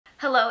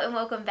Hello and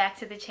welcome back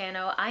to the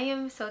channel. I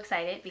am so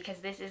excited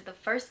because this is the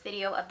first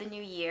video of the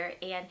new year,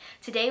 and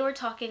today we're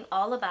talking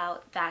all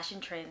about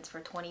fashion trends for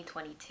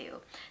 2022.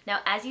 Now,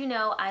 as you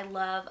know, I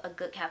love a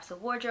good capsule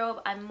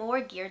wardrobe. I'm more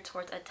geared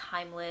towards a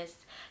timeless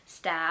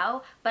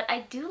style, but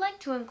I do like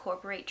to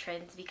incorporate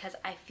trends because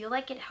I feel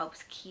like it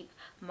helps keep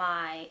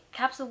my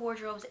capsule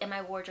wardrobes and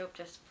my wardrobe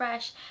just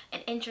fresh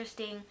and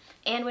interesting.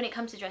 And when it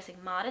comes to dressing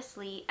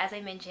modestly, as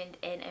I mentioned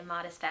in a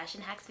modest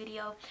fashion hacks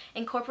video,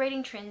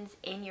 incorporating trends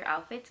in your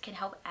outfits can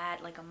help add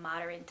like a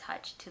modern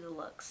touch to the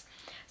looks.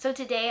 So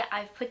today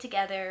I've put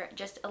together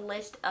just a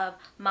list of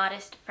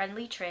modest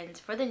friendly trends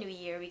for the new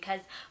year, because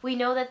we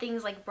know that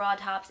things like bra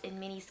tops and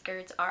mini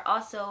skirts are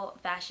also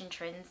fashion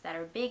trends that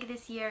are big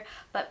this year,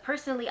 but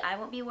personally I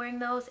won't be wearing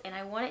those, and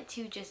I wanted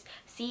to just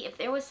see if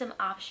there was some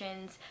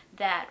options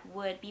that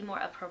would be more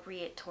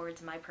appropriate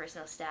towards my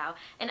personal style.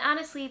 And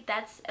honestly,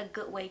 that's a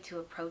good way to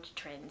approach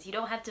trends. You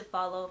don't have to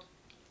follow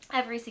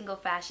every single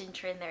fashion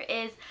trend there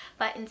is,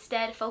 but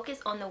instead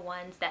focus on the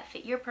ones that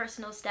fit your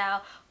personal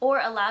style or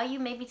allow you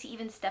maybe to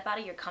even step out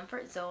of your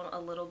comfort zone a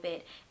little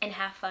bit and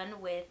have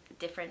fun with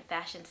different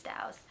fashion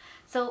styles.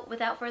 So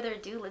without further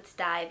ado, let's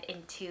dive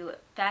into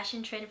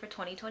fashion trend for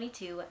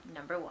 2022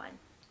 number 1.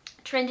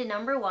 Trend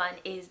number 1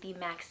 is the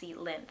maxi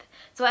length.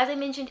 So as I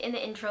mentioned in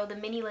the intro, the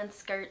mini length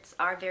skirts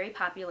are very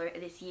popular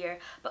this year,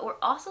 but we're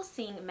also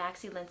seeing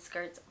maxi length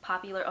skirts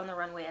popular on the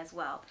runway as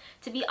well.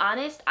 To be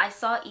honest, I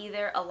saw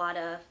either a lot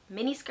of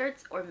mini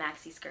skirts or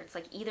maxi skirts,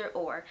 like either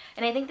or.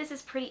 And I think this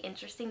is pretty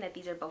interesting that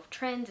these are both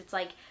trends. It's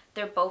like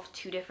they're both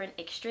two different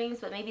extremes,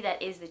 but maybe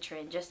that is the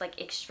trend, just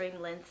like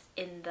extreme lengths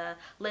in the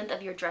length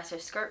of your dress or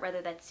skirt,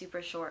 whether that's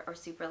super short or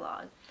super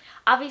long.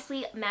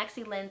 Obviously,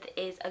 maxi length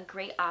is a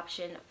great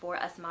option for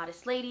us modest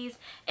ladies,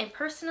 and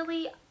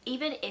personally,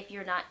 even if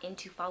you're not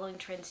into following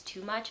trends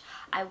too much,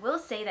 I will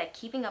say that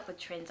keeping up with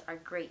trends are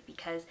great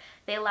because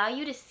they allow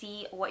you to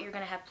see what you're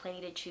going to have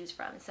plenty to choose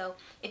from. So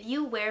if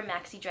you wear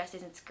maxi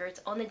dresses and skirts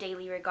on the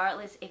daily,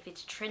 regardless if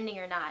it's trending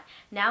or not,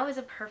 now is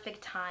a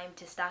perfect time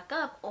to stock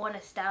up on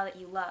a style that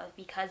you love,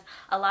 because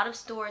a lot of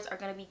stores are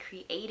going to be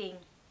creating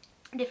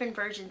different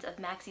versions of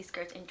maxi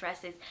skirts and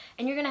dresses,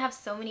 and you're gonna have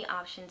so many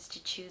options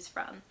to choose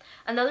from.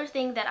 Another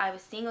thing that I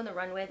was seeing on the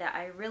runway that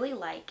I really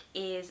like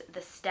is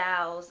the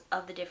styles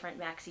of the different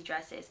maxi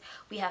dresses.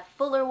 We have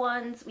fuller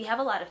ones, we have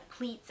a lot of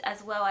pleats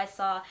as well, I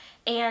saw,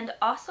 and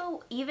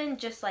also even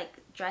just like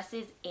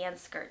dresses and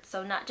skirts.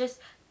 So not just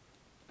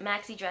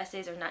maxi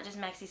dresses or not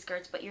just maxi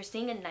skirts, but you're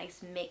seeing a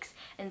nice mix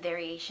and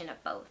variation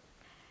of both.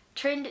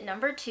 Trend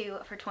number 2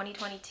 for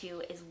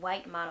 2022 is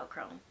white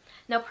monochrome.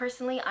 Now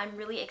personally, I'm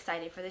really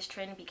excited for this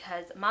trend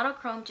because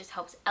monochrome just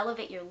helps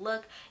elevate your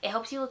look. It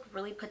helps you look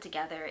really put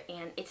together,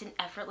 and it's an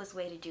effortless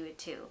way to do it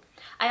too.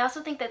 I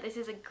also think that this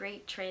is a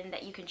great trend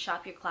that you can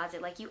shop your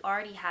closet like you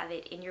already have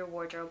it in your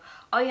wardrobe.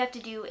 All you have to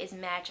do is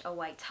match a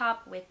white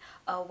top with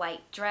a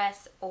white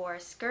dress or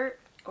skirt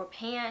or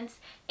pants,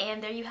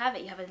 and there you have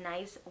it. You have a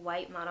nice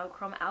white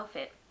monochrome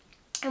outfit.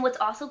 And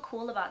what's also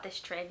cool about this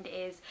trend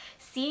is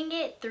seeing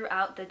it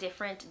throughout the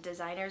different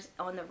designers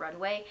on the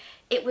runway.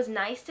 It was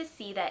nice to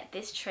see that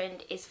this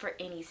trend is for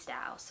any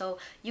style. So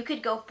you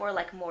could go for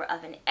like more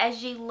of an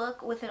edgy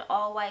look with an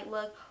all white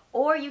look,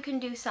 or you can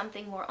do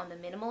something more on the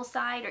minimal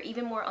side or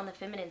even more on the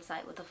feminine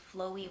side with a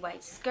flowy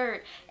white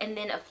skirt and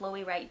then a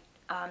flowy white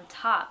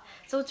top.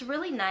 So it's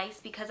really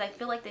nice because I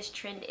feel like this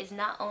trend is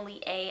not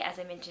only as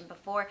I mentioned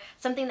before,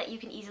 something that you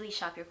can easily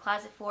shop your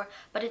closet for,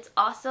 but it's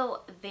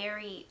also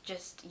very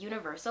just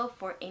universal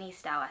for any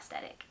style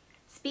aesthetic.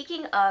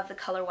 Speaking of the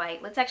color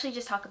white, let's actually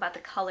just talk about the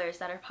colors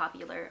that are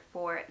popular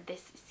for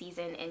this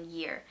season and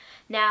year.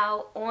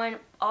 Now, on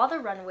all the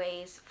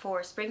runways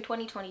for spring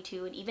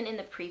 2022 and even in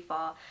the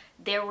pre-fall,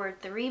 there were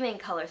 3 main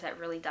colors that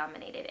really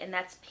dominated, and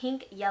that's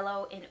pink,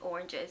 yellow, and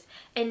oranges.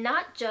 And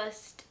not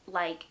just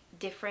like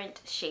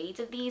different shades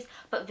of these,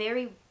 but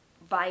very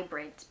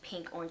vibrant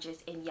pink,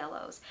 oranges, and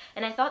yellows.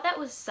 And I thought that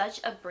was such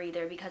a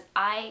breather because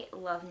I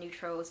love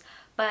neutrals,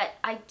 but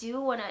I do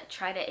want to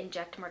try to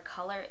inject more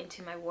color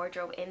into my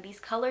wardrobe, and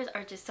these colors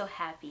are just so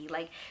happy.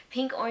 Like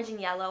pink, orange,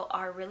 and yellow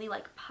are really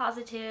like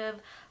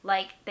positive,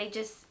 like they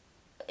just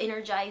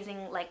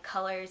energizing like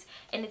colors,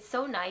 and it's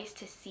so nice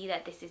to see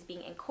that this is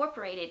being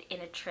incorporated in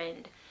a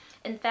trend.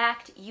 In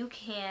fact, you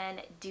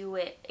can do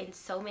it in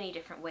so many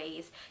different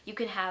ways. You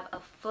can have a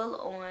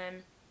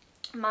full-on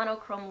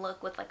monochrome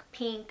look with like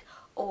pink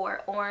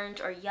or orange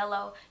or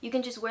yellow. You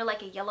can just wear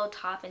like a yellow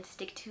top and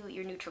stick to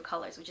your neutral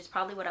colors, which is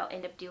probably what I'll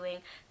end up doing,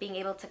 being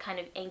able to kind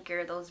of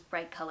anchor those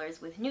bright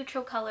colors with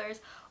neutral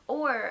colors.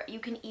 Or you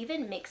can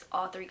even mix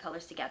all 3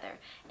 colors together.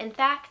 In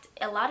fact,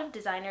 a lot of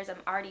designers, I'm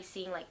already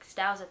seeing like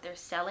styles that they're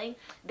selling,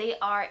 they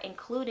are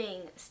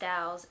including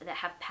styles that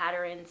have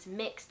patterns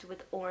mixed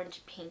with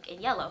orange, pink,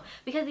 and yellow,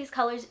 because these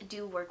colors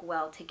do work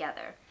well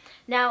together.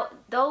 Now,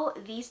 though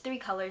these 3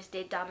 colors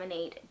did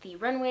dominate the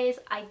runways,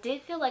 I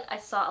did feel like I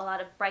saw a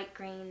lot of bright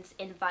greens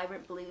and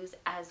vibrant blues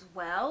as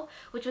well,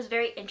 which was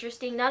very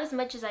interesting. Not as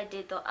much as I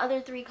did the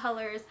other 3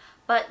 colors,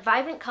 but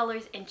vibrant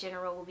colors in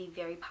general will be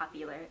very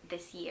popular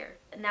this year.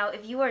 Now,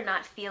 if you are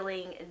not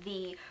feeling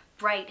the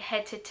bright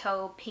head to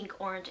toe pink,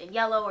 orange, and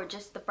yellow, or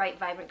just the bright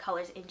vibrant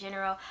colors in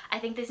general, I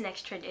think this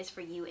next trend is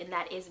for you, and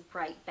that is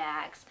bright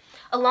bags.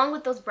 Along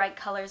with those bright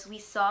colors, we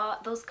saw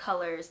those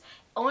colors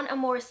on a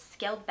more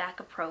scaled back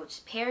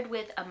approach paired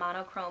with a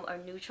monochrome or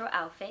neutral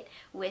outfit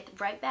with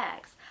bright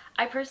bags.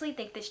 I personally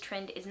think this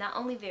trend is not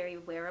only very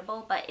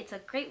wearable, but it's a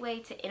great way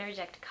to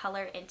interject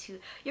color into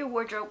your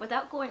wardrobe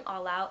without going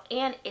all out,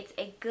 and it's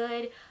a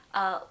good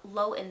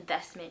low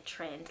investment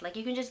trend. Like,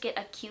 you can just get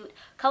a cute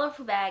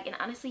colorful bag, and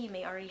honestly you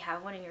may already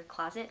have one in your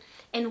closet,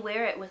 and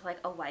wear it with like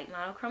a white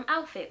monochrome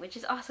outfit, which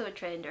is also a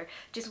trend, or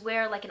just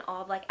wear like an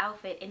all black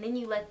outfit, and then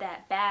you let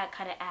that bag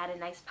kind of add a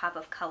nice pop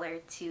of color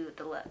to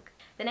the look.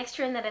 The next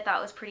trend that I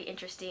thought was pretty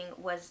interesting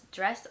was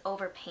dress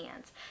over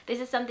pants.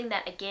 This is something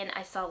that, again,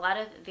 I saw a lot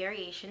of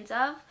variations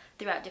of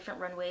throughout different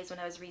runways when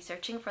I was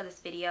researching for this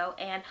video,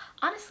 and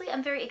honestly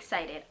I'm very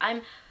excited.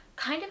 I'm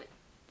kind of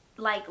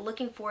like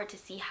looking forward to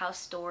see how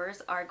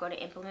stores are going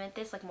to implement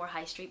this, like more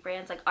high street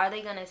brands. Like, are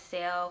they going to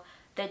sell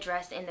the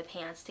dress and the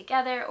pants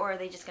together, or are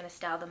they just going to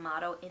style the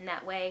model in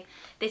that way?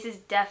 This is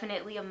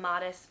definitely a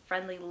modest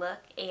friendly look,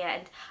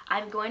 and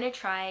I'm going to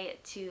try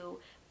to,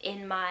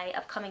 in my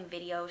upcoming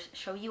videos,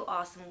 show you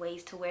all some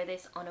ways to wear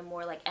this on a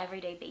more like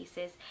everyday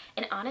basis.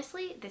 And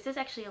honestly, this is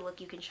actually a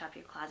look you can shop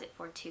your closet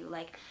for too.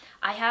 Like,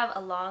 I have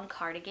a long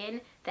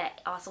cardigan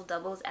that also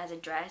doubles as a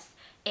dress,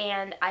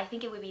 and I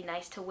think it would be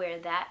nice to wear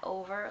that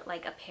over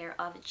like a pair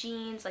of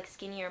jeans, like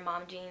skinnier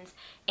mom jeans,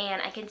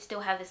 and I can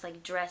still have this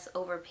like dress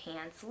over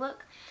pants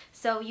look.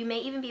 So you may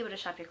even be able to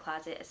shop your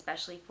closet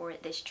especially for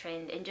this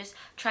trend, and just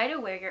try to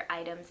wear your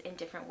items in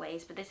different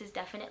ways. But this is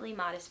definitely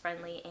modest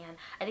friendly, and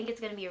I think it's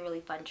going to be a really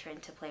fun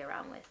trend to play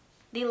around with.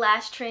 The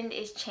last trend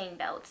is chain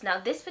belts. Now,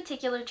 this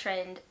particular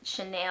trend,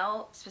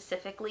 Chanel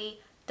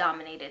specifically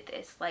dominated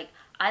this. Like,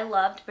 I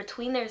loved,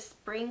 between their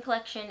spring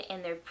collection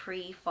and their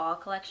pre-fall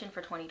collection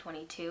for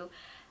 2022,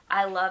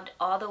 I loved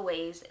all the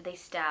ways they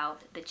styled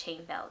the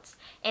chain belts.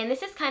 And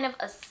this is kind of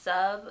a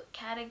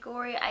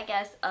subcategory, I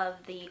guess,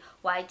 of the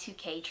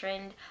Y2K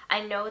trend.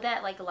 I know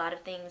that like a lot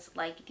of things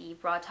like the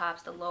bra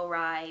tops, the low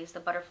rise, the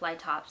butterfly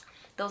tops,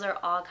 those are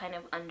all kind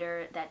of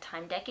under that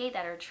time decade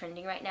that are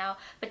trending right now.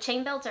 But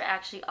chain belts are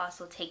actually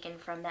also taken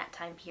from that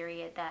time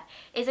period. That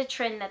is a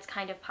trend that's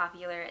kind of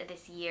popular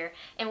this year.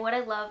 And what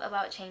I love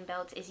about chain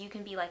belts is you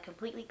can be like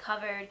completely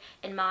covered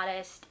and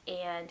modest,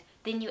 and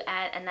then you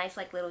add a nice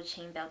like little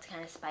chain belt to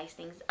kind of spice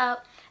things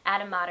up,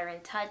 add a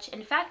modern touch.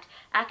 In fact,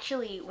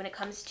 actually, when it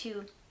comes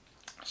to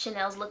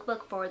Chanel's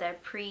lookbook for their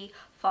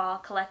pre-fall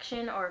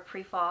collection, or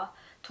pre-fall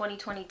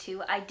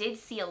 2022, I did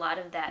see a lot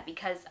of that,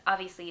 because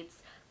obviously it's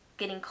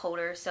getting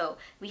colder, so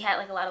we had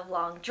like a lot of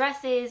long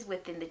dresses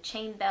within the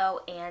chain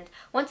belt. And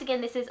once again,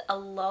 this is a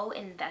low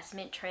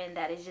investment trend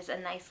that is just a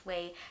nice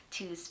way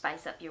to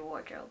spice up your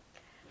wardrobe.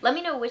 Let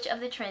me know which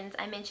of the trends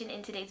I mentioned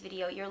in today's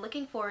video you're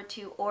looking forward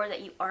to, or that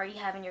you already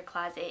have in your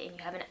closet and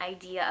you have an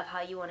idea of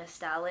how you want to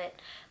style it.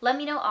 Let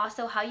me know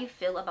also how you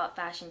feel about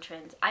fashion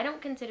trends. I don't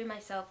consider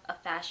myself a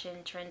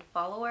fashion trend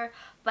follower,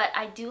 but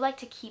I do like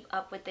to keep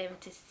up with them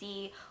to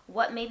see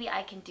what maybe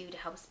I can do to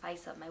help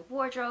spice up my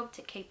wardrobe,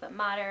 to keep it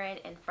modern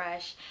and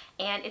fresh.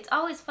 And it's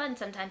always fun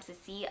sometimes to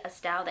see a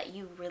style that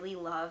you really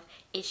love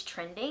is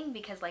trending,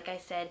 because like I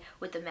said,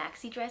 with the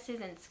maxi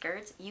dresses and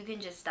skirts, you can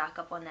just stock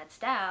up on that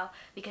style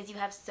because you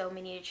have so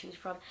many to choose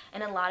from,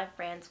 and a lot of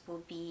brands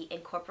will be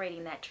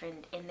incorporating that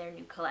trend in their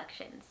new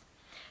collections.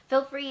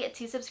 Feel free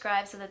to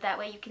subscribe so that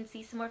way you can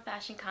see some more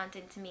fashion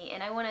content to me.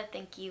 And I want to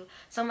thank you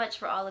so much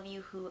for all of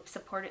you who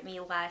supported me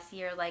last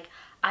year. Like,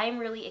 I'm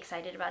really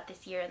excited about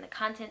this year and the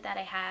content that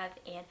I have,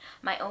 and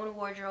my own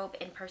wardrobe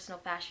and personal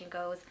fashion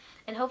goes.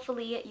 And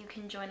hopefully you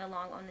can join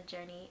along on the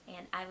journey,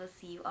 and I will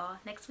see you all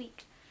next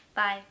week.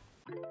 Bye.